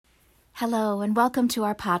Hello, and welcome to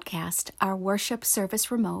our podcast, our worship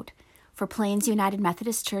service remote for Plains United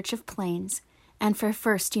Methodist Church of Plains and for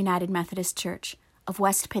First United Methodist Church of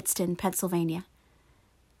West Pittston, Pennsylvania.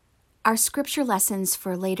 Our scripture lessons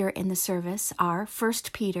for later in the service are 1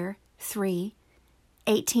 Peter 3,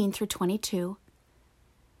 18 through 22,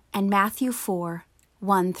 and Matthew 4,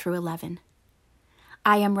 1 through 11.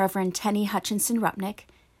 I am Reverend Tenny Hutchinson Rupnick,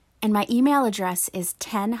 and my email address is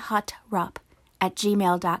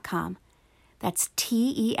tenhutrup@gmail.com. That's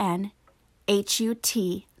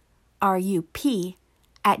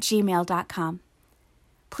tenhutrup@gmail.com.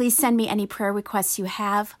 Please send me any prayer requests you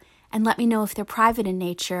have and let me know if they're private in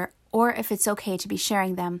nature or if it's okay to be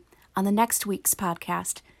sharing them on the next week's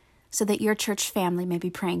podcast so that your church family may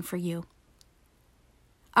be praying for you.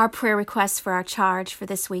 Our prayer requests for our charge for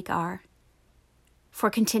this week are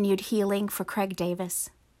for continued healing for Craig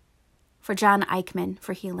Davis, for John Eichman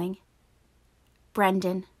for healing,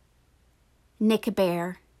 Brendan, Nick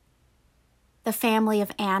Bear, the family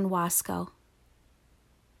of Ann Wasco,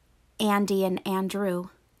 Andy and Andrew,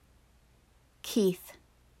 Keith,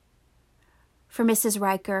 for Mrs.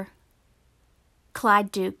 Riker,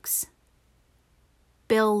 Clyde Dukes,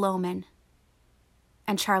 Bill Lohman,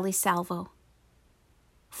 and Charlie Salvo,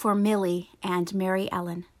 for Millie and Mary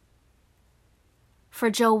Ellen,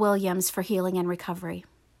 for Joe Williams for healing and recovery,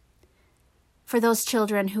 for those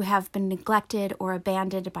children who have been neglected or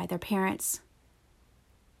abandoned by their parents,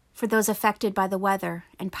 for those affected by the weather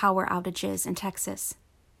and power outages in Texas,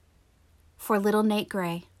 for little Nate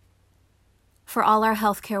Gray, for all our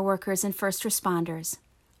healthcare workers and first responders,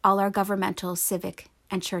 all our governmental, civic,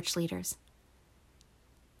 and church leaders.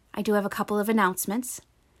 I do have a couple of announcements.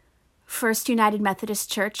 First United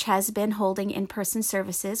Methodist Church has been holding in-person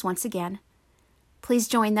services once again. Please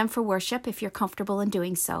join them for worship if you're comfortable in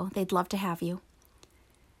doing so. They'd love to have you.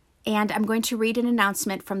 And I'm going to read an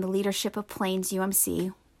announcement from the leadership of Plains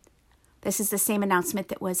UMC. This is the same announcement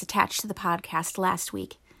that was attached to the podcast last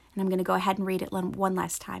week, and I'm going to go ahead and read it one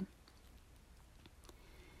last time.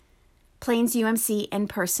 Plains UMC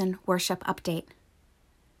in-person worship update.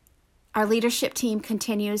 Our leadership team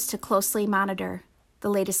continues to closely monitor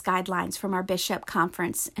the latest guidelines from our bishop,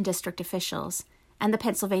 conference, and district officials and the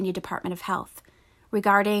Pennsylvania Department of Health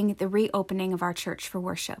regarding the reopening of our church for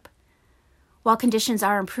worship. While conditions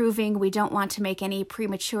are improving, we don't want to make any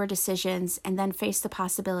premature decisions and then face the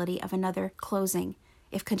possibility of another closing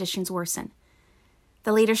if conditions worsen.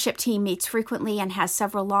 The leadership team meets frequently and has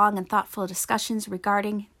several long and thoughtful discussions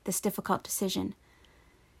regarding this difficult decision.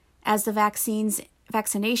 As the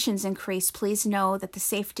vaccinations increase, please know that the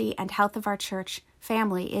safety and health of our church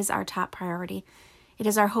family is our top priority. It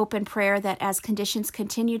is our hope and prayer that as conditions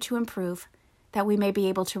continue to improve, that we may be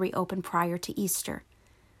able to reopen prior to Easter.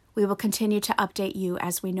 We will continue to update you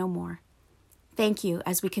as we know more. Thank you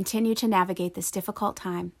as we continue to navigate this difficult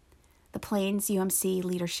time. The Plains UMC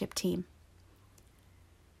leadership team.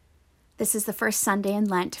 This is the First Sunday in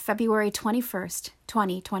Lent, February 21st,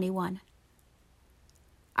 2021.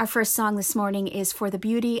 Our first song this morning is For the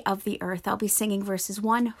Beauty of the Earth. I'll be singing verses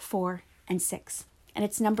 1, 4, and 6. And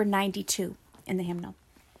it's number 92 in the hymnal.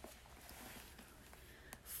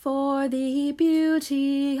 For the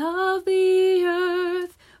beauty of the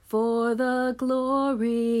earth, for the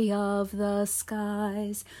glory of the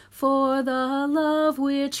skies, for the love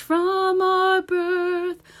which from our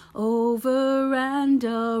birth over and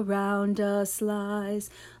around us lies.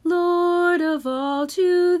 Lord of all,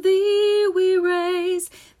 to thee we raise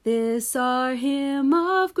this our hymn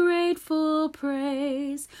of grateful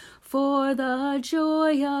praise. For the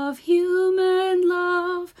joy of human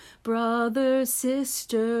love, brother,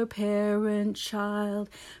 sister, parent, child,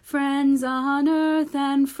 friends on earth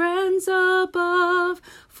and friends above,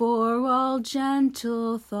 for all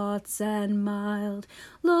gentle thoughts and mild.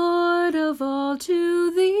 Lord of all,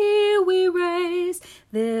 to thee we raise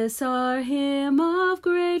this our hymn of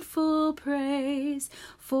grateful praise.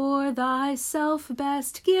 For thyself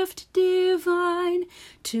best gift divine,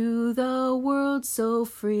 to the world so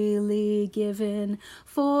freely given,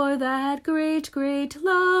 for that great, great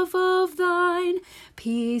love of thine,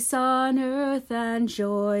 peace on earth and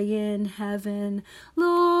joy in heaven.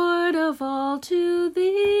 Lord of all, to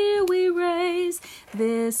thee we raise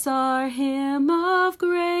this our hymn of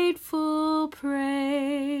grateful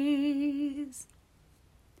praise.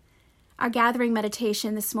 Our gathering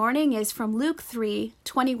meditation this morning is from Luke 3,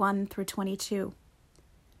 21 through 22.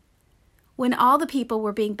 When all the people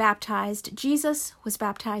were being baptized, Jesus was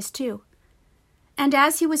baptized too. And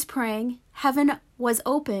as he was praying, heaven was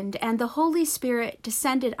opened, and the Holy Spirit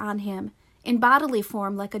descended on him in bodily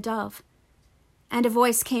form like a dove. And a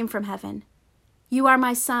voice came from heaven, "You are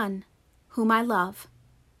my Son, whom I love.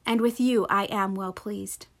 and with you I am well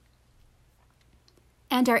pleased.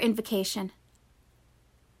 And our invocation.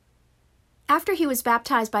 After he was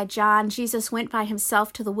baptized by John, Jesus went by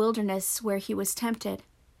himself to the wilderness where he was tempted.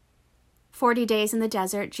 40 days in the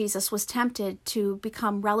desert, Jesus was tempted to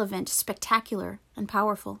become relevant, spectacular, and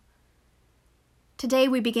powerful. Today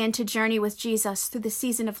we begin to journey with Jesus through the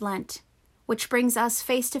season of Lent, which brings us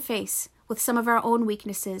face to face with some of our own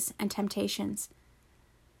weaknesses and temptations.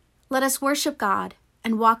 Let us worship God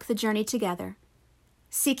and walk the journey together,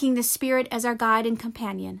 seeking the Spirit as our guide and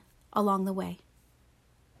companion along the way.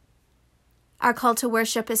 Our call to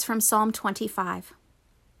worship is from Psalm 25.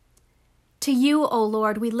 To you, O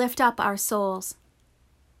Lord, we lift up our souls.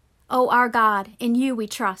 O our God, in you we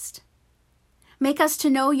trust. Make us to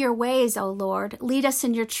know your ways, O Lord. Lead us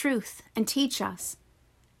in your truth and teach us.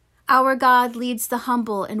 Our God leads the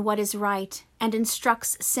humble in what is right and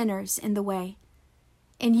instructs sinners in the way.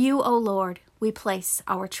 In you, O Lord, we place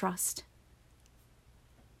our trust.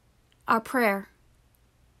 Our prayer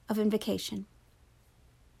of invocation.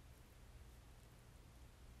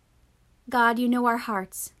 God, you know our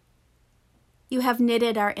hearts. You have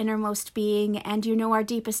knitted our innermost being, and you know our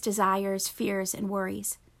deepest desires, fears, and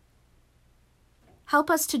worries. Help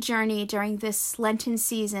us to journey during this Lenten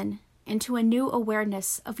season into a new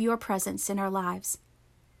awareness of your presence in our lives.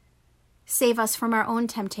 Save us from our own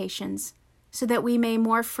temptations, so that we may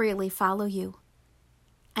more freely follow you.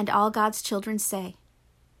 And all God's children say,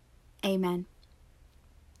 Amen.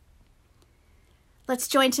 Let's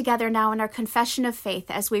join together now in our confession of faith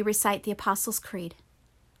as we recite the Apostles' Creed.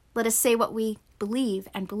 Let us say what we believe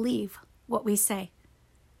and believe what we say.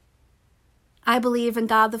 I believe in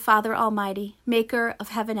God the Father Almighty, maker of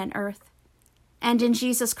heaven and earth, and in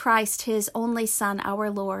Jesus Christ, his only Son, our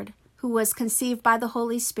Lord, who was conceived by the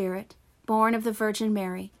Holy Spirit, born of the Virgin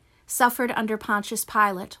Mary, suffered under Pontius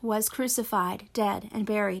Pilate, was crucified, dead, and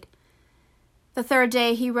buried. The third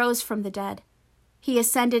day he rose from the dead. He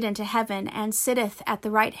ascended into heaven and sitteth at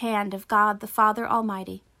the right hand of God the Father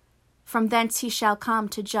Almighty. From thence he shall come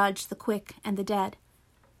to judge the quick and the dead.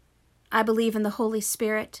 I believe in the Holy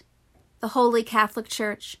Spirit, the Holy Catholic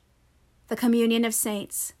Church, the communion of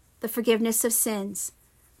saints, the forgiveness of sins,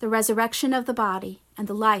 the resurrection of the body, and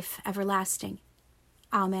the life everlasting.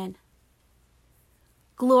 Amen.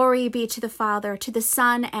 Glory be to the Father, to the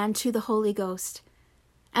Son, and to the Holy Ghost,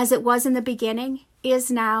 as it was in the beginning,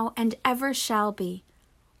 is now, and ever shall be,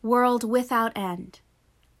 world without end.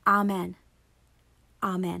 Amen.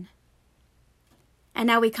 Amen. And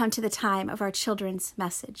now we come to the time of our children's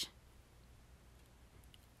message.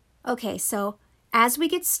 Okay, so as we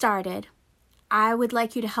get started, I would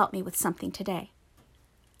like you to help me with something today.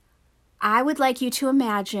 I would like you to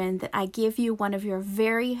imagine that I give you one of your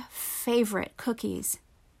very favorite cookies.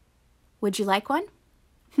 Would you like one?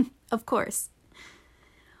 Of course.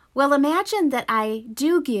 Well, imagine that I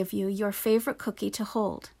do give you your favorite cookie to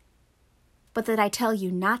hold, but that I tell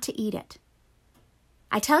you not to eat it.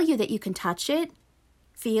 I tell you that you can touch it,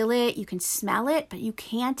 feel it, you can smell it, but you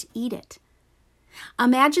can't eat it.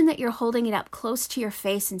 Imagine that you're holding it up close to your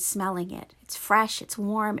face and smelling it. It's fresh, it's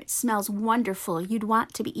warm, it smells wonderful. You'd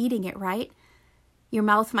want to be eating it, right? Your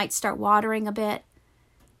mouth might start watering a bit.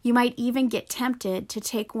 You might even get tempted to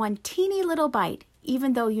take one teeny little bite,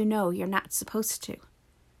 even though you know you're not supposed to.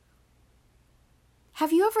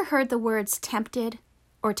 Have you ever heard the words tempted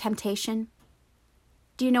or temptation?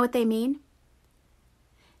 Do you know what they mean?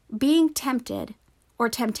 Being tempted or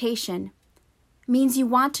temptation means you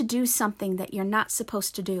want to do something that you're not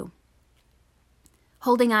supposed to do.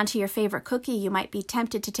 Holding on to your favorite cookie, you might be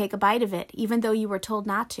tempted to take a bite of it, even though you were told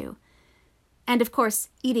not to. And of course,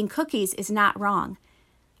 eating cookies is not wrong.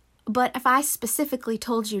 But if I specifically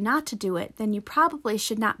told you not to do it, then you probably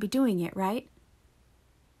should not be doing it, right?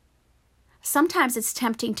 Sometimes it's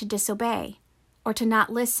tempting to disobey or to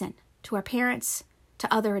not listen to our parents,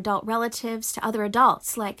 to other adult relatives, to other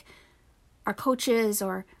adults like our coaches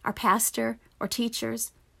or our pastor or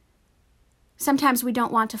teachers. Sometimes we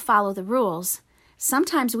don't want to follow the rules.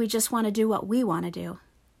 Sometimes we just want to do what we want to do.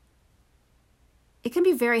 It can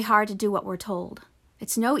be very hard to do what we're told.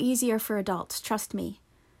 It's no easier for adults, trust me.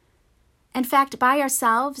 In fact, by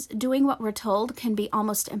ourselves, doing what we're told can be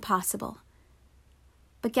almost impossible.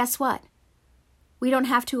 But guess what? We don't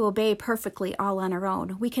have to obey perfectly all on our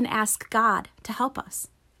own. We can ask God to help us.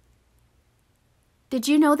 Did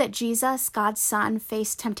you know that Jesus, God's Son,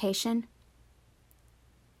 faced temptation?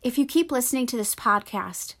 If you keep listening to this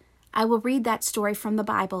podcast, I will read that story from the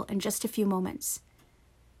Bible in just a few moments.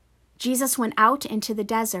 Jesus went out into the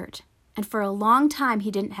desert, and for a long time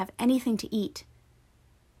he didn't have anything to eat.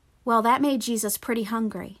 Well, that made Jesus pretty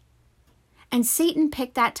hungry. And Satan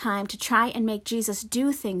picked that time to try and make Jesus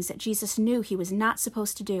do things that Jesus knew he was not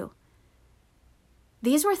supposed to do.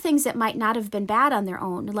 These were things that might not have been bad on their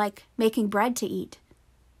own, like making bread to eat.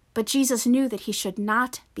 But Jesus knew that he should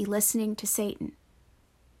not be listening to Satan.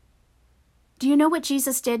 Do you know what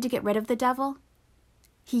Jesus did to get rid of the devil?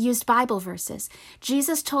 He used Bible verses.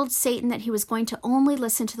 Jesus told Satan that he was going to only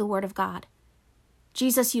listen to the Word of God.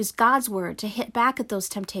 Jesus used God's Word to hit back at those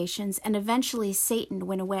temptations, and eventually Satan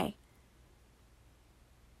went away.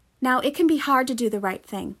 Now, it can be hard to do the right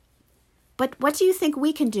thing. But what do you think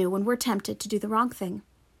we can do when we're tempted to do the wrong thing?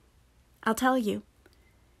 I'll tell you.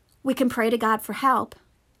 We can pray to God for help,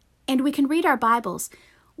 and we can read our Bibles.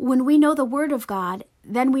 When we know the Word of God,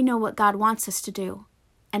 then we know what God wants us to do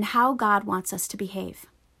and how God wants us to behave.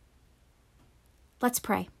 Let's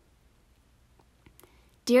pray.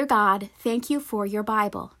 Dear God, thank you for your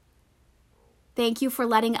Bible. Thank you for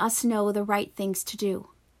letting us know the right things to do.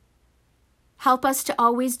 Help us to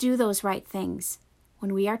always do those right things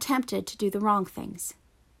when we are tempted to do the wrong things.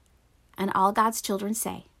 And all God's children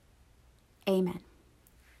say, Amen.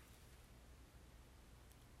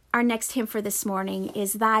 Our next hymn for this morning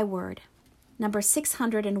is Thy Word, number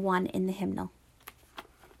 601 in the hymnal.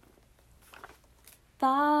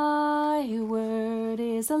 Thy word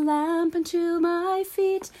is a lamp unto my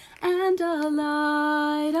feet and a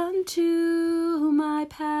light unto my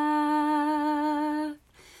path.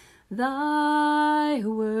 Thy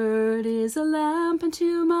word is a lamp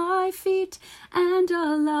unto my feet and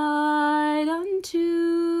a light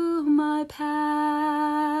unto my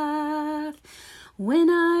path. When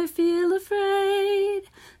I feel afraid,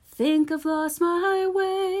 think I've lost my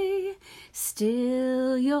way,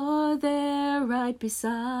 still you're there right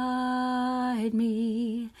beside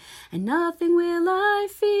me, and nothing will I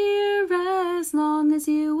fear as long as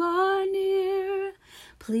you are near.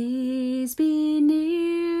 Please be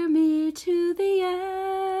near me to the end.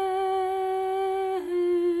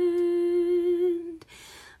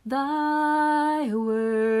 Thy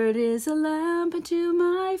word is a lamp unto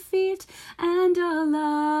my feet and a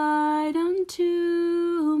light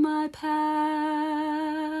unto my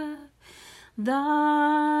path.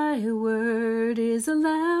 Thy word is a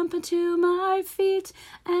lamp unto my feet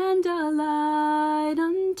and a light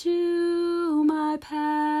unto my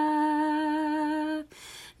path.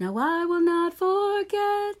 Now I will not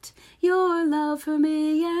forget your love for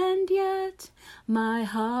me, and yet my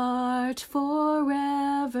heart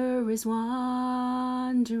forever is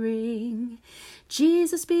wandering.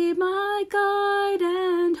 Jesus, be my guide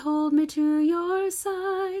and hold me to your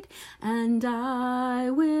side, and I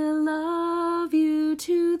will love you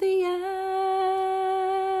to the end.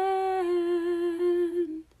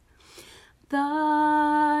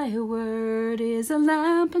 Thy word is a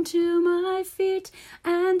lamp unto my feet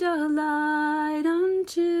and a light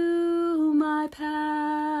unto my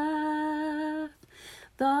path.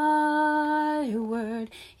 Thy word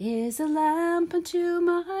is a lamp unto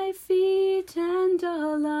my feet and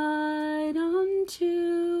a light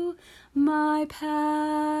unto my path.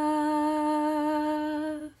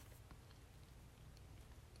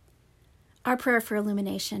 Our prayer for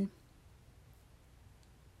illumination.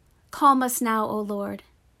 Calm us now, O Lord,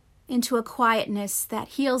 into a quietness that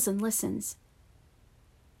heals and listens.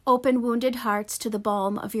 Open wounded hearts to the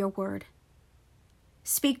balm of your word.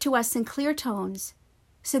 Speak to us in clear tones,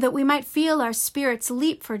 so that we might feel our spirits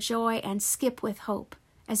leap for joy and skip with hope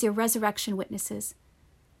as your resurrection witnesses.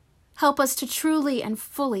 Help us to truly and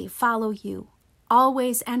fully follow you,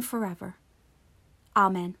 always and forever.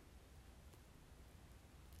 Amen.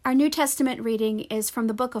 Our New Testament reading is from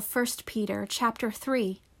the book of First Peter, chapter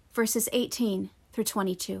 3, verses 18 through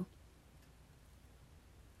 22.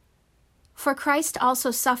 For Christ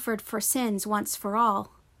also suffered for sins once for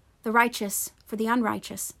all, the righteous for the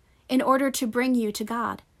unrighteous, in order to bring you to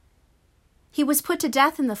God. He was put to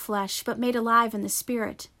death in the flesh, but made alive in the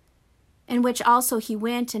Spirit, in which also he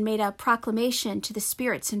went and made a proclamation to the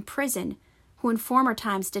spirits in prison, who in former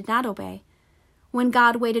times did not obey, when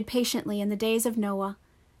God waited patiently in the days of Noah,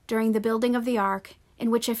 during the building of the ark, in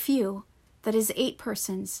which a few, that is 8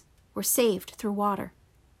 persons, were saved through water.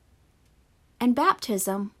 And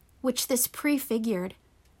baptism, which this prefigured,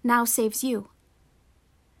 now saves you,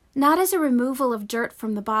 not as a removal of dirt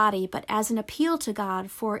from the body, but as an appeal to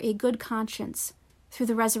God for a good conscience through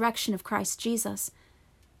the resurrection of Christ Jesus,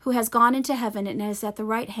 who has gone into heaven and is at the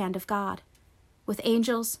right hand of God, with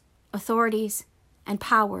angels, authorities, and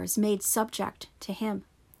powers made subject to him.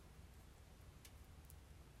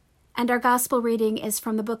 And our gospel reading is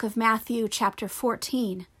from the book of Matthew, chapter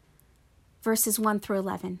 14, verses 1 through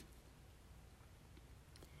 11.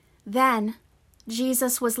 Then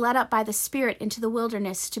Jesus was led up by the Spirit into the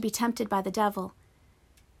wilderness to be tempted by the devil.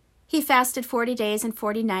 He fasted 40 days and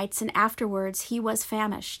 40 nights, and afterwards he was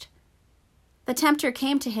famished. The tempter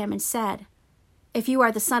came to him and said, "If you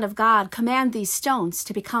are the Son of God, command these stones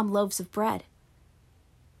to become loaves of bread."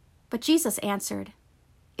 But Jesus answered,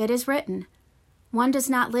 "It is written, 'One does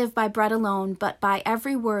not live by bread alone, but by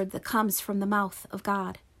every word that comes from the mouth of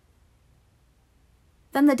God.'"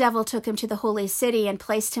 Then the devil took him to the holy city and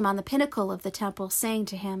placed him on the pinnacle of the temple, saying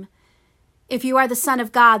to him, "If you are the Son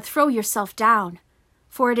of God, throw yourself down.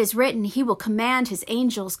 For it is written, 'He will command his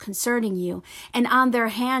angels concerning you, and on their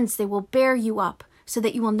hands they will bear you up, so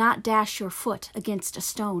that you will not dash your foot against a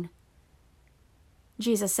stone.'"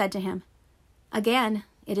 Jesus said to him, "Again,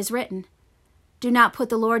 it is written, 'Do not put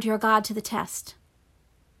the Lord your God to the test.'"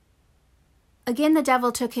 Again the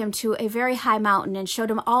devil took him to a very high mountain and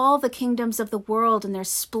showed him all the kingdoms of the world and their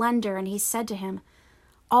splendor, and he said to him,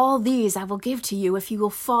 "All these I will give to you if you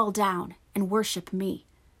will fall down and worship me."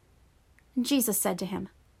 And Jesus said to him,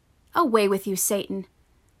 "Away with you, Satan,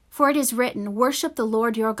 for it is written, 'Worship the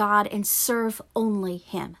Lord your God and serve only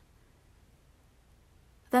him.'"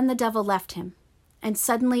 Then the devil left him, and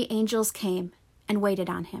suddenly angels came and waited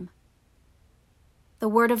on him. The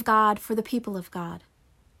word of God for the people of God.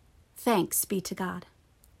 Thanks be to God.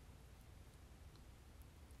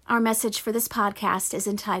 Our message for this podcast is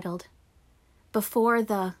entitled, Before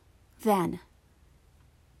the Then.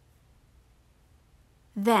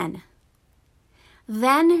 Then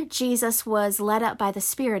Jesus was led up by the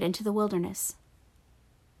Spirit into the wilderness.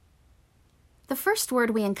 The first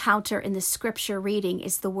word we encounter in the scripture reading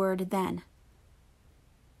is the word then.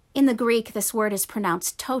 In the Greek, this word is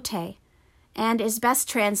pronounced tote and is best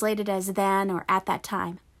translated as then or at that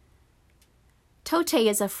time. Tote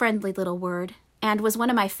is a friendly little word and was one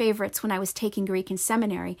of my favorites when I was taking Greek in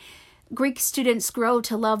seminary. Greek students grow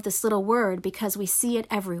to love this little word because we see it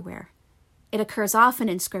everywhere. It occurs often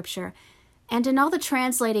in Scripture, and in all the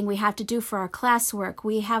translating we have to do for our classwork,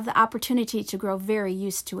 we have the opportunity to grow very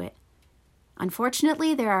used to it.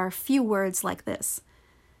 Unfortunately, there are few words like this.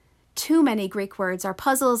 Too many Greek words are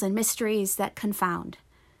puzzles and mysteries that confound.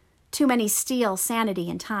 Too many steal sanity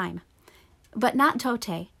and time. But not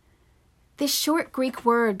tote. This short Greek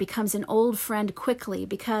word becomes an old friend quickly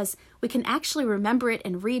because we can actually remember it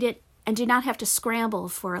and read it and do not have to scramble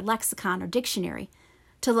for a lexicon or dictionary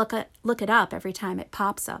to look it up every time it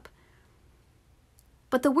pops up.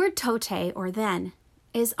 But the word tote, or then,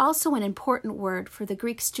 is also an important word for the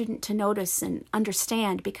Greek student to notice and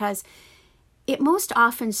understand because it most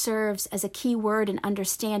often serves as a key word in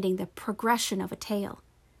understanding the progression of a tale.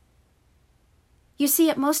 You see,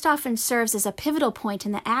 it most often serves as a pivotal point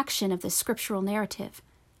in the action of the scriptural narrative.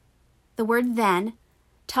 The word then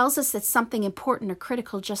tells us that something important or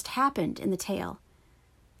critical just happened in the tale.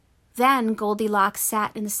 Then Goldilocks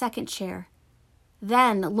sat in the second chair.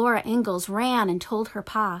 Then Laura Ingalls ran and told her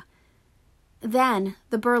pa. Then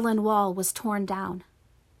the Berlin Wall was torn down.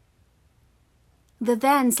 The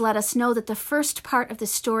thens let us know that the first part of the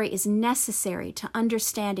story is necessary to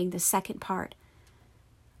understanding the second part.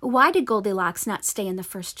 Why did Goldilocks not stay in the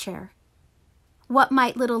first chair? What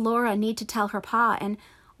might little Laura need to tell her pa? And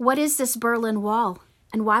what is this Berlin Wall?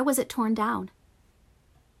 And why was it torn down?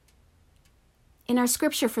 In our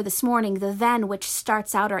scripture for this morning, the then, which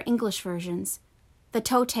starts out our English versions, the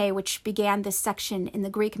tote, which began this section in the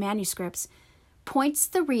Greek manuscripts, points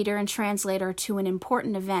the reader and translator to an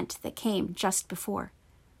important event that came just before.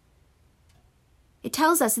 It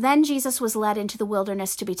tells us, then Jesus was led into the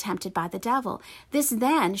wilderness to be tempted by the devil. This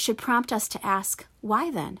then should prompt us to ask,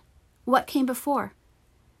 why then? What came before?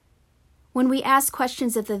 When we ask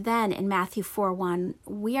questions of the then in Matthew 4:1,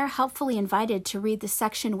 we are helpfully invited to read the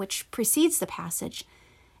section which precedes the passage,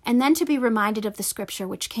 and then to be reminded of the scripture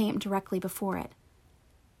which came directly before it.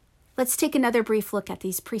 Let's take another brief look at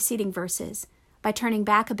these preceding verses by turning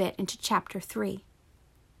back a bit into chapter 3.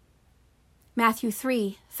 Matthew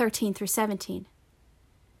 3:13 through 17.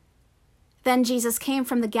 Then Jesus came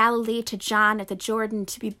from the Galilee to John at the Jordan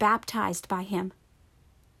to be baptized by him.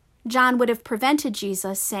 John would have prevented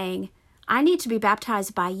Jesus, saying, "I need to be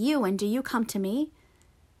baptized by you, and do you come to me?"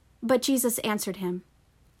 But Jesus answered him,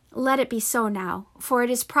 "Let it be so now, for it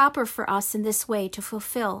is proper for us in this way to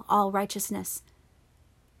fulfill all righteousness."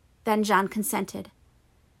 Then John consented.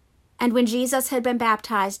 And when Jesus had been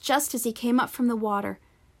baptized, just as he came up from the water,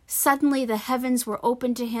 suddenly the heavens were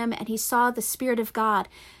opened to him, and he saw the Spirit of God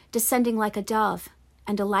descending like a dove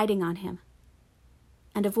and alighting on him.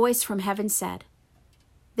 And a voice from heaven said,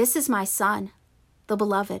 "This is my Son, the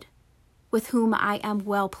Beloved, with whom I am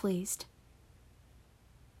well pleased."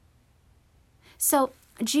 So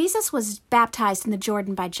Jesus was baptized in the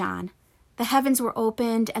Jordan by John. The heavens were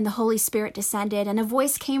opened, and the Holy Spirit descended, and a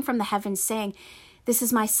voice came from the heavens saying, "This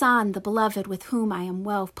is my Son, the beloved, with whom I am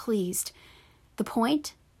well pleased." The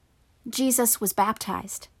point? Jesus was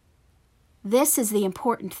baptized. This is the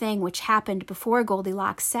important thing which happened before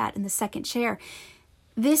Goldilocks sat in the second chair.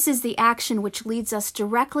 This is the action which leads us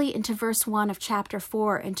directly into verse 1 of chapter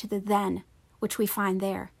 4, into the then, which we find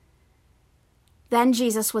there. Then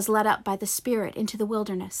Jesus was led up by the Spirit into the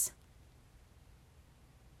wilderness.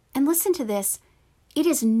 And listen to this. It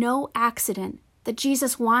is no accident that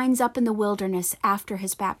Jesus winds up in the wilderness after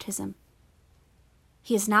his baptism.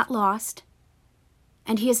 He is not lost,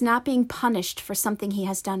 and he is not being punished for something he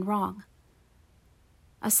has done wrong.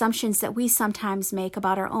 Assumptions that we sometimes make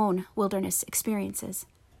about our own wilderness experiences.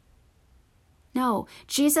 No,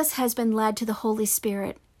 Jesus has been led to the Holy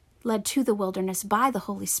Spirit, led to the wilderness by the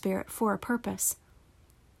Holy Spirit for a purpose.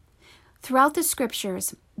 Throughout the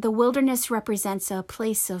scriptures, the wilderness represents a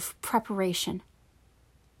place of preparation,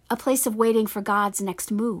 a place of waiting for God's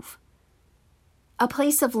next move, a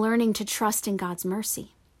place of learning to trust in God's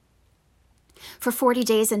mercy. For 40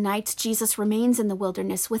 days and nights, Jesus remains in the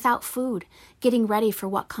wilderness without food, getting ready for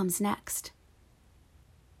what comes next.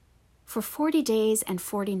 For 40 days and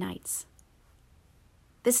 40 nights.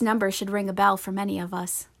 This number should ring a bell for many of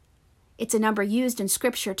us. It's a number used in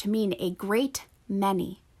Scripture to mean a great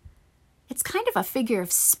many. It's kind of a figure of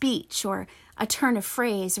speech or a turn of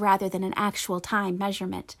phrase rather than an actual time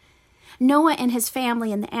measurement. Noah and his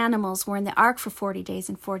family and the animals were in the ark for 40 days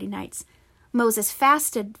and 40 nights. Moses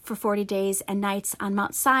fasted for 40 days and nights on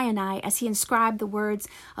Mount Sinai as he inscribed the words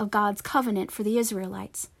of God's covenant for the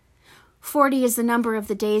Israelites. 40 is the number of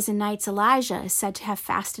the days and nights Elijah is said to have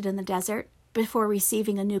fasted in the desert before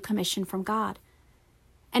receiving a new commission from God.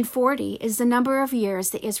 And 40 is the number of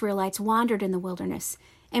years the Israelites wandered in the wilderness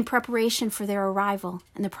in preparation for their arrival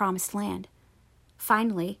in the Promised Land.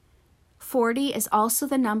 Finally, 40 is also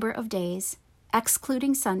the number of days,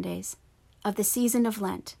 excluding Sundays, of the season of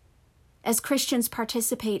Lent, as Christians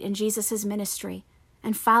participate in Jesus' ministry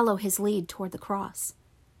and follow his lead toward the cross.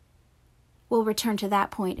 We'll return to that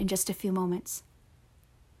point in just a few moments.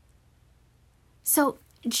 So,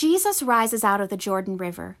 Jesus rises out of the Jordan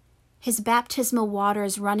River, his baptismal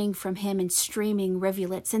waters running from him in streaming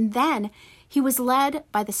rivulets, and then he was led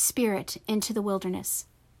by the Spirit into the wilderness.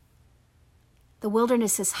 The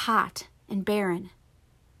wilderness is hot and barren.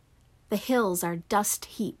 The hills are dust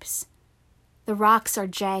heaps. The rocks are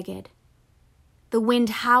jagged. The wind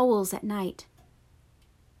howls at night.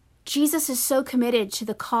 Jesus is so committed to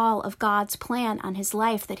the call of God's plan on his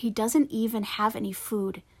life that he doesn't even have any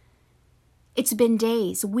food. It's been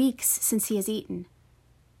days, weeks since he has eaten.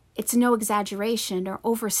 It's no exaggeration or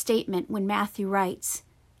overstatement when Matthew writes,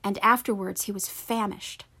 "And afterwards he was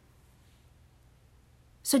famished."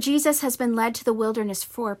 So Jesus has been led to the wilderness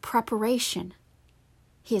for preparation.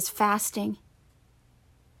 He is fasting.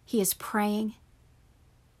 He is praying.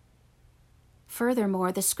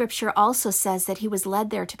 Furthermore, the scripture also says that he was led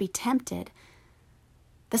there to be tempted.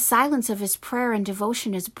 The silence of his prayer and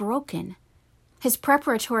devotion is broken. His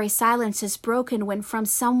preparatory silence is broken when from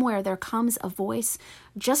somewhere there comes a voice,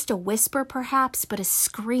 just a whisper perhaps, but a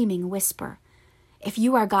screaming whisper. "If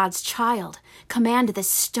you are God's child, command this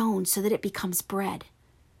stone so that it becomes bread."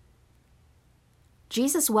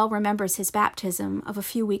 Jesus well remembers his baptism of a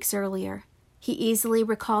few weeks earlier. He easily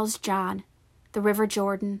recalls John, the River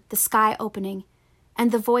Jordan, the sky opening,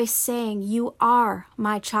 and the voice saying, "You are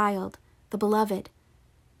my child, the beloved."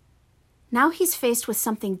 Now he's faced with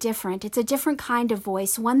something different. It's a different kind of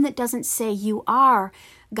voice, one that doesn't say you are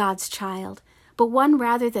God's child, but one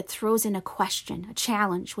rather that throws in a question, a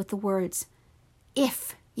challenge with the words,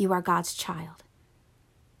 "If you are God's child."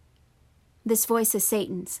 This voice is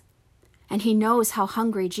Satan's, and he knows how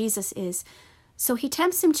hungry Jesus is, so he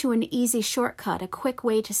tempts him to an easy shortcut, a quick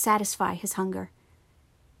way to satisfy his hunger.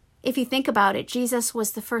 If you think about it, Jesus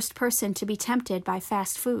was the first person to be tempted by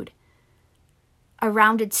fast food. A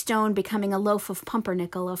rounded stone becoming a loaf of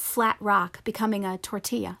pumpernickel, a flat rock becoming a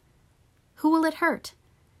tortilla. Who will it hurt?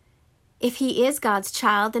 If he is God's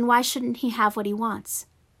child, then why shouldn't he have what he wants?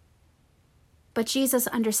 But Jesus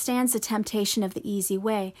understands the temptation of the easy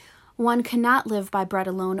way. One cannot live by bread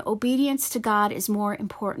alone. Obedience to God is more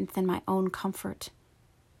important than my own comfort.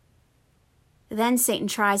 Then Satan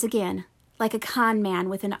tries again, like a con man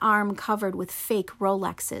with an arm covered with fake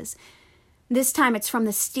Rolexes. This time it's from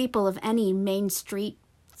the steeple of any Main Street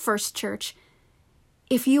First Church.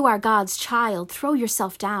 "If you are God's child, throw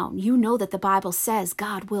yourself down. You know that the Bible says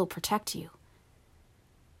God will protect you."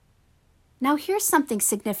 Now here's something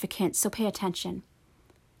significant, so pay attention.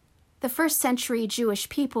 The first century Jewish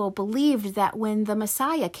people believed that when the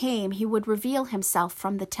Messiah came, he would reveal himself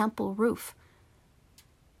from the temple roof.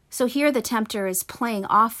 So here the tempter is playing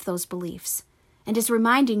off those beliefs and is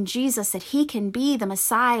reminding Jesus that he can be the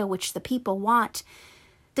Messiah which the people want.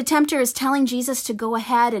 The tempter is telling Jesus to go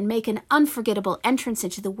ahead and make an unforgettable entrance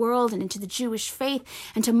into the world and into the Jewish faith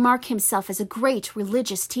and to mark himself as a great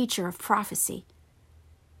religious teacher of prophecy.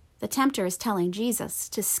 The tempter is telling Jesus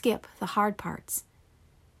to skip the hard parts.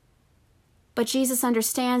 But Jesus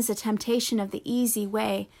understands the temptation of the easy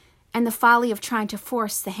way and the folly of trying to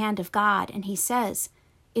force the hand of God, and he says,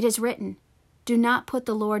 "It is written, do not put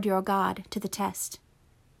the Lord your God to the test."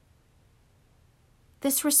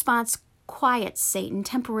 This response quiets Satan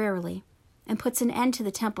temporarily and puts an end to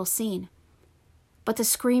the temple scene. But the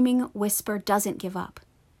screaming whisper doesn't give up.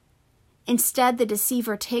 Instead, the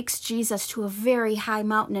deceiver takes Jesus to a very high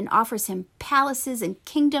mountain and offers him palaces and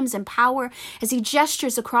kingdoms and power as he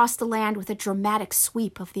gestures across the land with a dramatic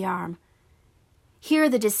sweep of the arm. Here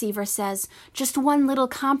the deceiver says, "Just one little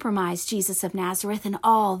compromise, Jesus of Nazareth, and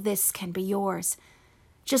all this can be yours."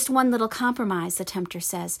 Just one little compromise, the tempter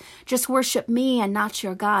says. Just worship me and not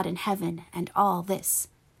your God in heaven, and all this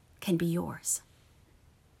can be yours.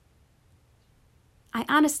 I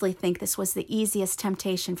honestly think this was the easiest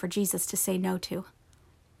temptation for Jesus to say no to.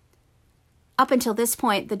 Up until this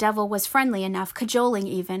point, the devil was friendly enough, cajoling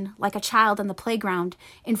even, like a child on the playground,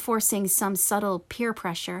 enforcing some subtle peer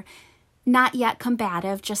pressure, not yet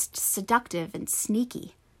combative, just seductive and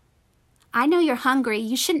sneaky. "I know you're hungry.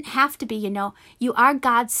 You shouldn't have to be, You are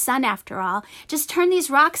God's son after all. Just turn these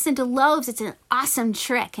rocks into loaves. It's an awesome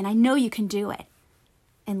trick, and I know you can do it."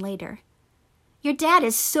 And later, "Your dad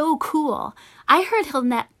is so cool. I heard he'll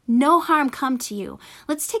let no harm come to you.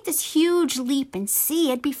 Let's take this huge leap and see.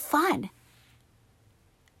 It'd be fun."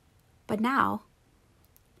 But now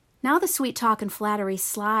the sweet talk and flattery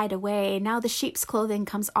slide away. Now the sheep's clothing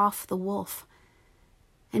comes off the wolf.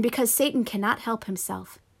 And because Satan cannot help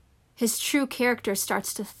himself, his true character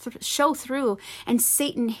starts to show through, and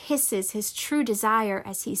Satan hisses his true desire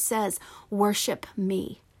as he says, "Worship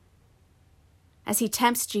me," as he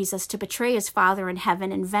tempts Jesus to betray his Father in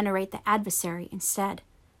heaven and venerate the adversary instead.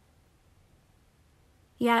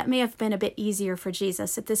 Yeah, it may have been a bit easier for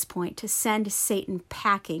Jesus at this point to send Satan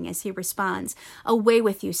packing as he responds, "Away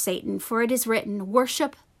with you, Satan, for it is written,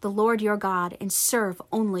 worship the Lord your God and serve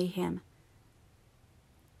only him."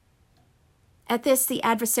 At this, the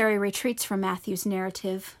adversary retreats from Matthew's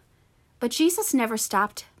narrative, but Jesus never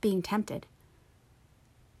stopped being tempted.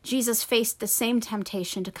 Jesus faced the same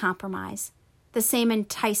temptation to compromise, the same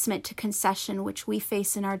enticement to concession which we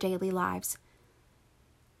face in our daily lives.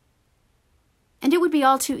 And it would be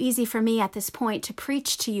all too easy for me at this point to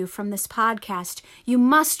preach to you from this podcast, you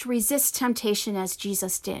must resist temptation as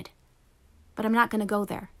Jesus did. But I'm not going to go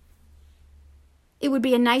there. It would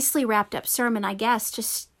be a nicely wrapped up sermon, I guess,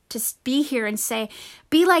 just to be here and say,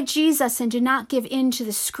 be like Jesus and do not give in to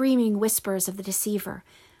the screaming whispers of the deceiver.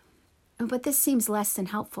 But this seems less than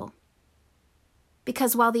helpful.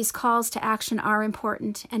 Because while these calls to action are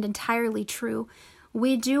important and entirely true,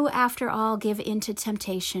 we do, after all, give in to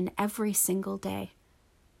temptation every single day.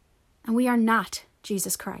 And we are not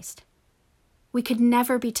Jesus Christ. We could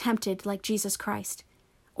never be tempted like Jesus Christ,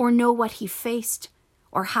 or know what he faced,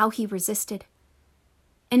 or how he resisted.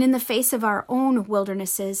 And in the face of our own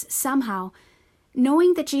wildernesses, somehow,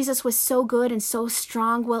 knowing that Jesus was so good and so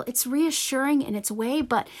strong, well, it's reassuring in its way,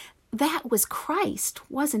 but that was Christ,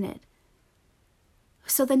 wasn't it?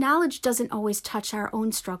 So the knowledge doesn't always touch our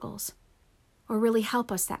own struggles or really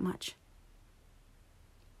help us that much.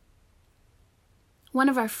 One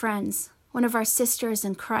of our friends, one of our sisters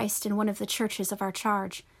in Christ in one of the churches of our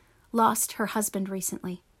charge, lost her husband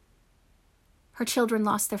recently. Her children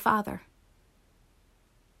lost their father.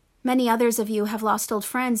 Many others of you have lost old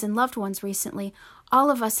friends and loved ones recently. All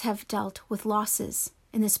of us have dealt with losses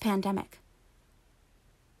in this pandemic.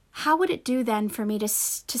 How would it do then for me to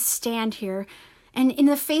stand here and in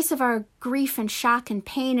the face of our grief and shock and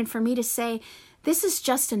pain, and for me to say, this is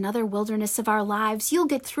just another wilderness of our lives. You'll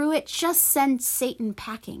get through it. Just send Satan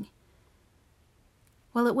packing.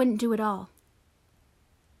 Well, it wouldn't do it all.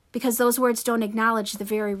 Because those words don't acknowledge the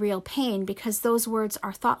very real pain, because those words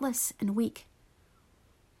are thoughtless and weak.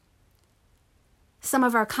 Some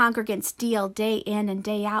of our congregants deal day in and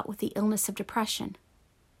day out with the illness of depression.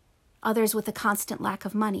 Others with the constant lack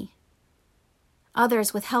of money.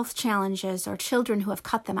 Others with health challenges or children who have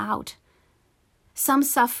cut them out. Some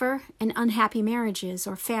suffer in unhappy marriages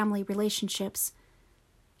or family relationships.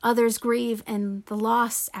 Others grieve in the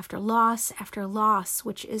loss after loss after loss,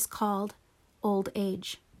 which is called old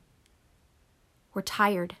age. We're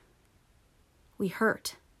tired. We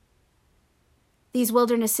hurt. These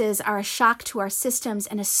wildernesses are a shock to our systems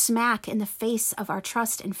and a smack in the face of our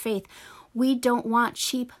trust and faith. We don't want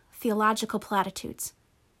cheap theological platitudes.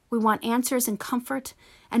 We want answers and comfort,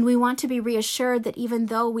 and we want to be reassured that even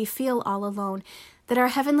though we feel all alone, that our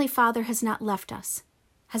Heavenly Father has not left us,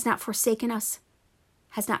 has not forsaken us,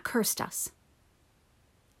 has not cursed us.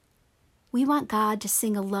 We want God to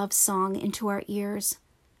sing a love song into our ears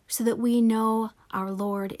so that we know our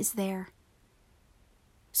Lord is there,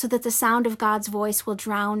 so that the sound of God's voice will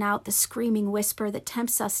drown out the screaming whisper that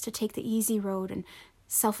tempts us to take the easy road and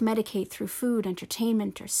self-medicate through food,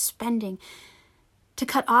 entertainment, or spending, to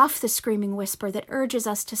cut off the screaming whisper that urges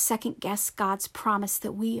us to second-guess God's promise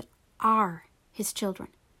that we are His children,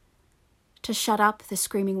 to shut up the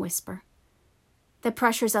screaming whisper that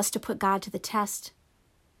pressures us to put God to the test,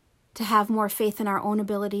 to have more faith in our own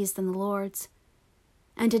abilities than the Lord's,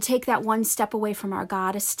 and to take that one step away from our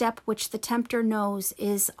God, a step which the tempter knows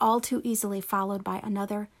is all too easily followed by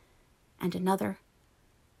another and another.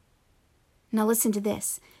 Now listen to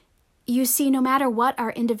this. You see, no matter what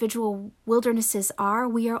our individual wildernesses are,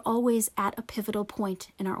 we are always at a pivotal point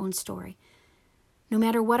in our own story. No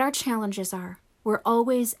matter what our challenges are, we're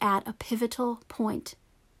always at a pivotal point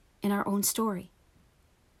in our own story.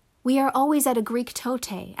 We are always at a Greek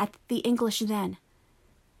tote, at the English then.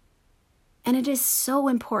 And it is so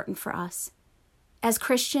important for us, as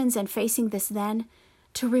Christians and facing this then,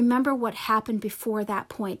 to remember what happened before that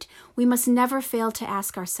point. We must never fail to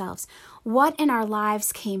ask ourselves, what in our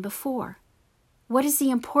lives came before? What is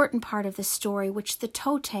the important part of the story which the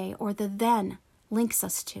tote, or the then, links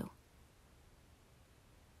us to?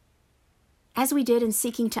 As we did in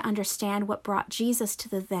seeking to understand what brought Jesus to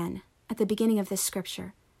the then at the beginning of this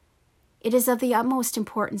scripture, it is of the utmost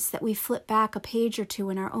importance that we flip back a page or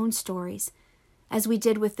two in our own stories, as we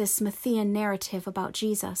did with this Matthean narrative about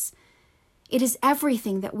Jesus. It is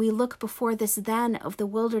everything that we look before this then of the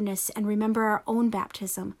wilderness and remember our own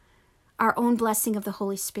baptism, our own blessing of the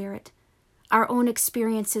Holy Spirit, our own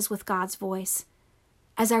experiences with God's voice,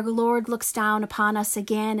 as our Lord looks down upon us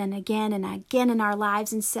again and again and again in our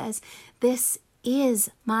lives and says, "This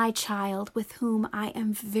is my child with whom I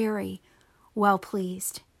am very well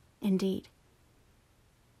pleased." Indeed.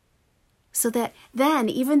 So that then,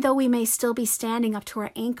 even though we may still be standing up to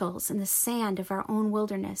our ankles in the sand of our own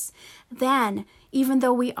wilderness, then, even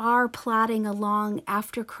though we are plodding along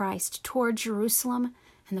after Christ toward Jerusalem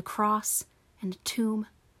and the cross and the tomb,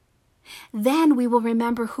 then we will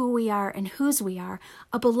remember who we are and whose we are,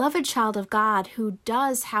 a beloved child of God who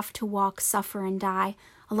does have to walk, suffer, and die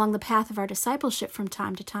along the path of our discipleship from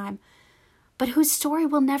time to time, but whose story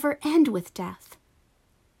will never end with death.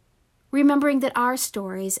 Remembering that our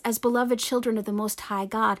stories, as beloved children of the Most High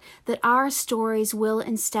God, that our stories will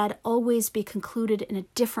instead always be concluded in a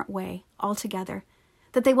different way altogether,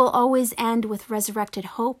 that they will always end with resurrected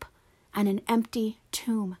hope and an empty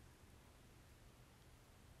tomb.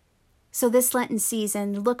 So this Lenten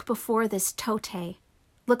season, look before this tote,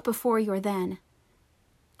 look before your then,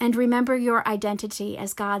 and remember your identity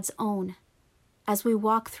as God's own as we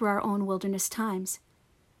walk through our own wilderness times.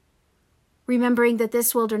 Remembering that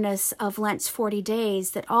this wilderness of Lent's 40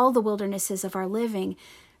 days, that all the wildernesses of our living,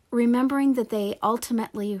 remembering that they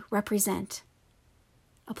ultimately represent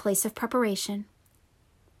a place of preparation,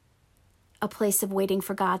 a place of waiting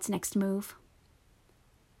for God's next move,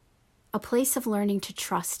 a place of learning to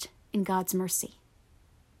trust in God's mercy.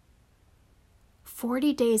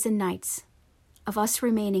 40 days and nights of us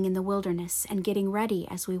remaining in the wilderness and getting ready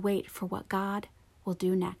as we wait for what God will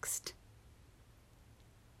do next.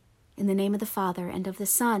 In the name of the Father, and of the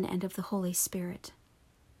Son, and of the Holy Spirit.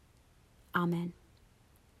 Amen.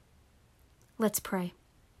 Let's pray.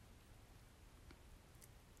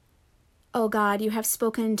 O God, you have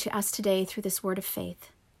spoken to us today through this word of faith.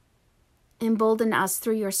 Embolden us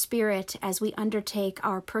through your Spirit as we undertake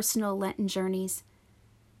our personal Lenten journeys,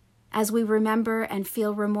 as we remember and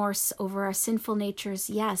feel remorse over our sinful natures,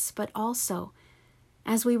 yes, but also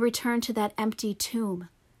as we return to that empty tomb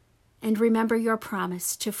and remember your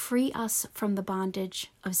promise to free us from the bondage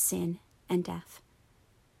of sin and death.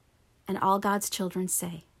 And all God's children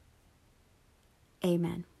say,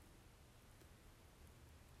 Amen.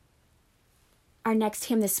 Our next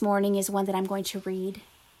hymn this morning is one that I'm going to read,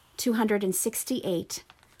 268,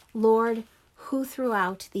 Lord, who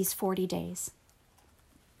throughout these 40 days.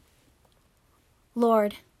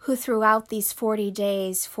 Lord, who throughout these 40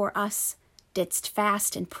 days for us didst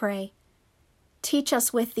fast and pray, teach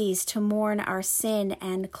us with these to mourn our sin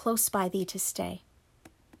and close by thee to stay.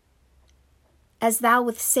 As thou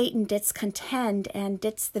with Satan didst contend and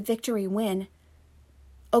didst the victory win,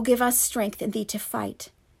 O give us strength in thee to fight,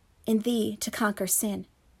 in thee to conquer sin.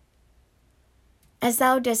 As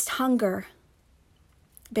thou didst hunger,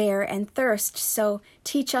 bear, and thirst, so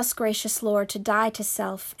teach us, gracious Lord, to die to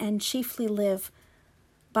self and chiefly live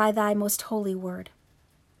by thy most holy word.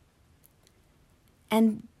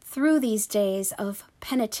 And through these days of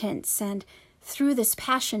penitence and through this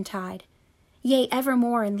passion tide, yea,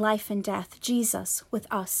 evermore in life and death, Jesus with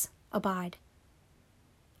us abide.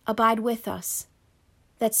 Abide with us,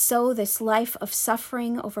 that so this life of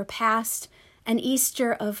suffering overpast, an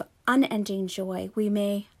Easter of unending joy we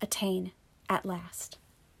may attain at last.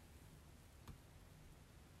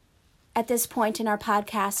 At this point in our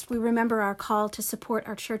podcast, we remember our call to support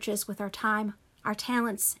our churches with our time, our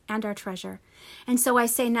talents, and our treasure. And so I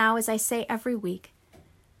say now, as I say every week,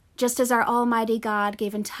 just as our Almighty God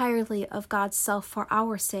gave entirely of God's self for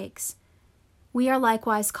our sakes, we are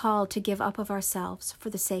likewise called to give up of ourselves for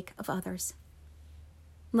the sake of others.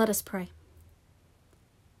 Let us pray.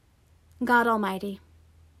 God Almighty,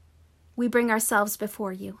 we bring ourselves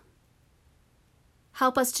before you.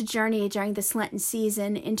 Help us to journey during this Lenten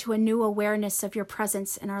season into a new awareness of your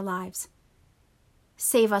presence in our lives.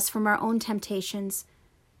 Save us from our own temptations,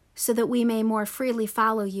 so that we may more freely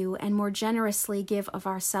follow you and more generously give of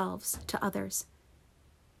ourselves to others.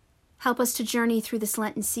 Help us to journey through this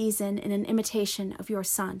Lenten season in an imitation of your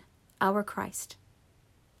Son, our Christ.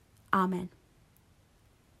 Amen.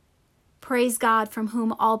 Praise God, from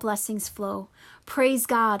whom all blessings flow. Praise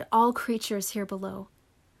God, all creatures here below.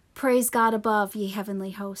 Praise God above, ye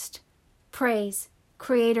heavenly host. Praise,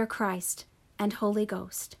 Creator Christ and Holy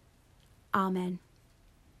Ghost. Amen.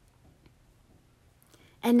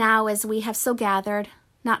 And now, as we have so gathered,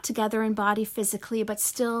 not together in body physically, but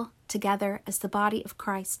still together as the body of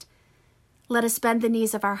Christ, let us bend the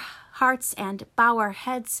knees of our hearts and bow our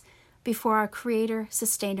heads before our Creator,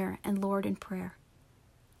 Sustainer, and Lord in prayer.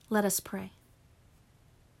 Let us pray.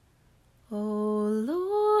 O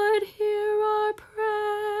Lord, hear our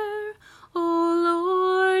prayer. O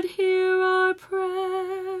Lord, hear our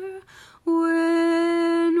prayer.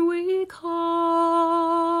 When we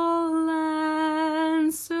call,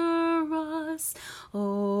 answer us.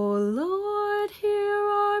 O Lord, hear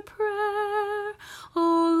our prayer.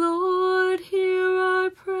 O Lord, hear our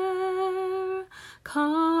prayer.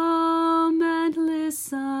 Come and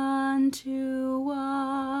listen to us.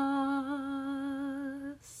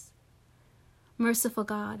 Merciful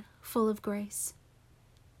God, full of grace,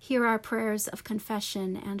 hear our prayers of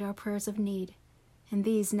confession and our prayers of need in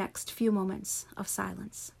these next few moments of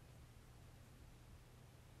silence.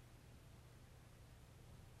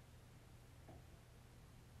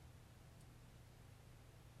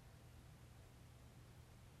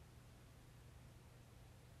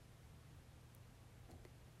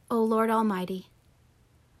 O Lord Almighty,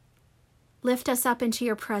 lift us up into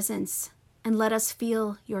your presence and let us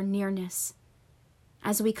feel your nearness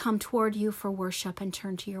as we come toward you for worship and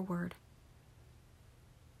turn to your word.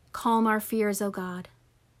 Calm our fears, O God.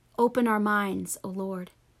 Open our minds, O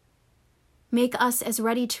Lord. Make us as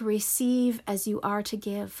ready to receive as you are to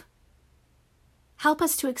give. Help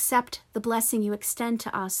us to accept the blessing you extend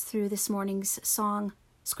to us through this morning's song,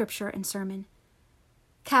 scripture, and sermon.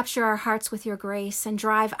 Capture our hearts with your grace and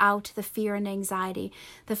drive out the fear and anxiety,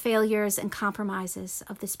 the failures and compromises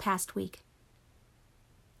of this past week.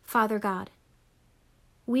 Father God,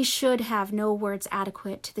 we should have no words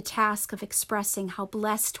adequate to the task of expressing how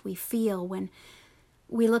blessed we feel when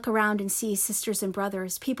we look around and see sisters and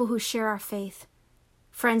brothers, people who share our faith,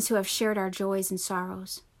 friends who have shared our joys and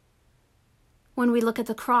sorrows. When we look at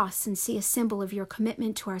the cross and see a symbol of your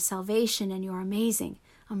commitment to our salvation and your amazing,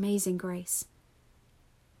 amazing grace.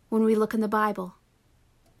 When we look in the Bible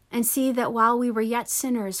and see that while we were yet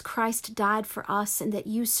sinners, Christ died for us, and that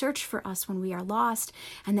you search for us when we are lost,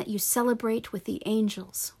 and that you celebrate with the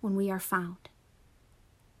angels when we are found.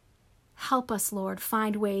 Help us, Lord,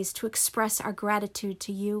 find ways to express our gratitude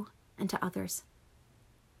to you and to others.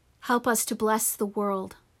 Help us to bless the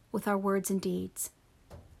world with our words and deeds.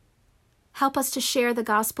 Help us to share the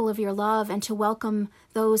gospel of your love and to welcome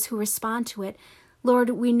those who respond to it. Lord,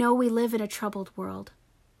 we know we live in a troubled world.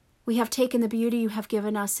 We have taken the beauty you have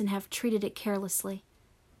given us and have treated it carelessly.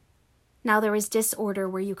 Now there is disorder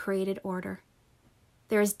where you created order.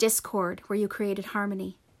 There is discord where you created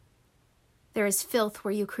harmony. There is filth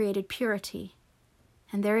where you created purity.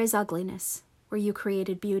 And there is ugliness where you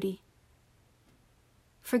created beauty.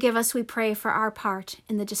 Forgive us, we pray, for our part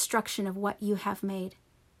in the destruction of what you have made.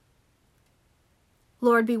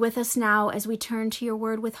 Lord, be with us now as we turn to your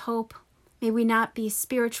word with hope. May we not be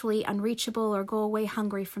spiritually unreachable or go away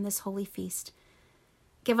hungry from this holy feast.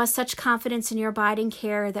 Give us such confidence in your abiding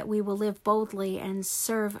care that we will live boldly and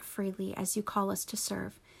serve freely as you call us to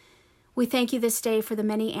serve. We thank you this day for the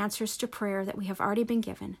many answers to prayer that we have already been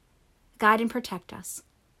given. Guide and protect us.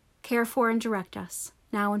 Care for and direct us,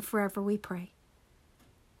 now and forever we pray.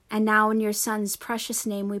 And now in your Son's precious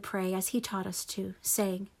name we pray, as he taught us to,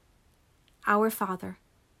 saying, Our Father,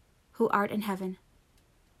 who art in heaven,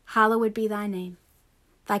 hallowed be thy name.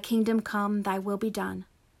 Thy kingdom come, thy will be done,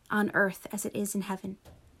 on earth as it is in heaven.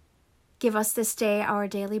 Give us this day our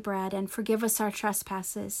daily bread, and forgive us our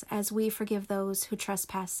trespasses, as we forgive those who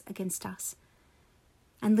trespass against us.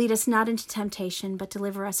 And lead us not into temptation, but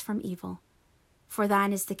deliver us from evil. For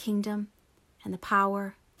thine is the kingdom, and the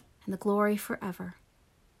power, and the glory forever.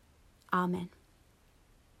 Amen.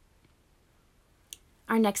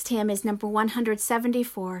 Our next hymn is number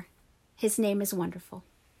 174. His name is wonderful.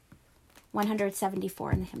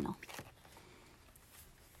 174 in the hymnal.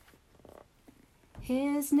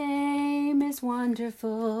 His name is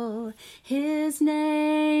wonderful, his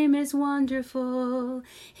name is wonderful,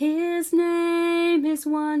 his name is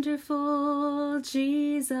wonderful,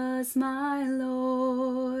 Jesus my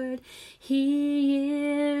Lord.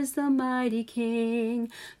 He is the mighty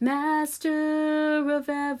King, Master of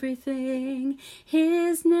everything.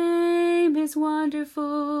 His name is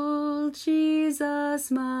wonderful,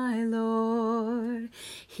 Jesus my Lord.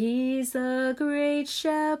 He's the great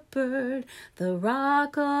shepherd, the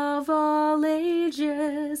rock of all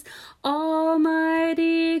ages,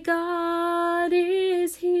 Almighty God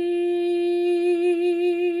is he.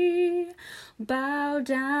 Bow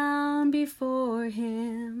down before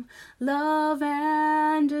him, love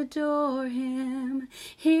and adore him.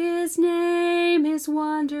 His name is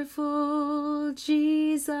wonderful,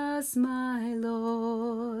 Jesus my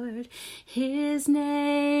Lord. His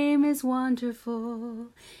name is wonderful,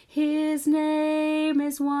 his name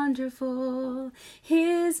is wonderful,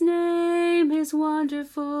 his name is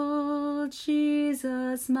wonderful,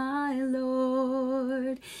 Jesus my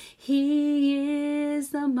Lord. He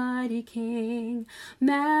is the mighty King,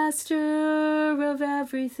 Master of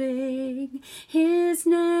everything. His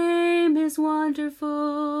name is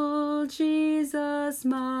wonderful, Jesus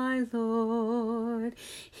my Lord.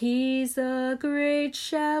 He's the great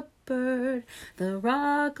shepherd, the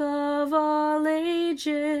rock of all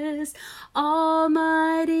ages,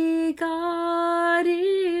 Almighty God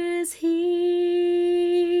is he.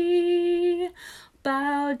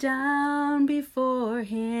 Bow down before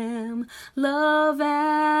him, love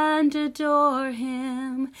and adore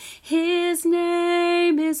him. His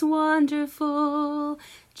name is wonderful,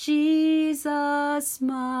 Jesus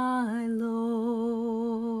my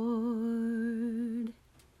Lord.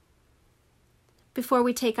 Before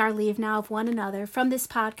we take our leave now of one another from this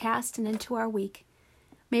podcast and into our week,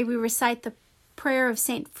 may we recite the prayer of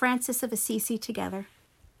St. Francis of Assisi together.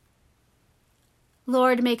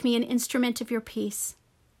 Lord, make me an instrument of your peace.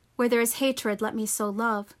 Where there is hatred, let me sow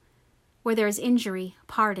love. Where there is injury,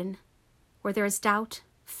 pardon. Where there is doubt,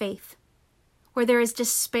 faith. Where there is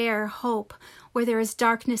despair, hope. Where there is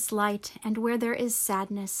darkness, light. And where there is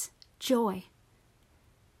sadness, joy.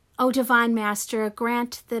 O divine Master,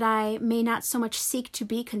 grant that I may not so much seek to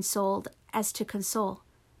be consoled as to console,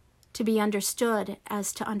 to be understood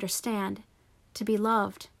as to understand, to be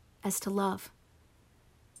loved as to love.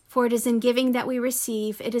 For it is in giving that we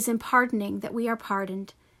receive, it is in pardoning that we are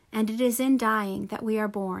pardoned, and it is in dying that we are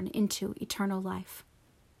born into eternal life.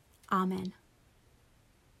 Amen.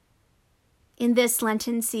 In this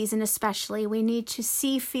Lenten season especially, we need to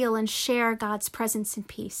see, feel, and share God's presence and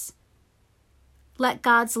peace. Let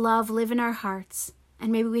God's love live in our hearts,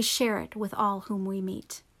 and may we share it with all whom we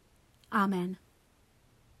meet. Amen.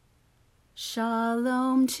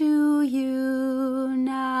 Shalom to you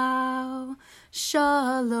now.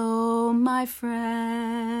 Shalom, my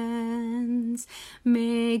friends.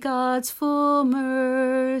 May God's full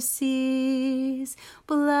mercies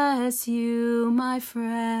bless you, my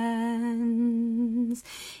friends,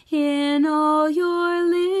 in all your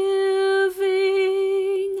living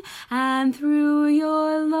and through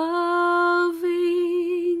your loving.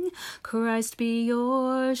 Christ be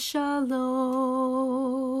your shalom.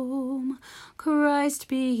 Christ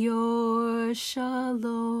be your shalom.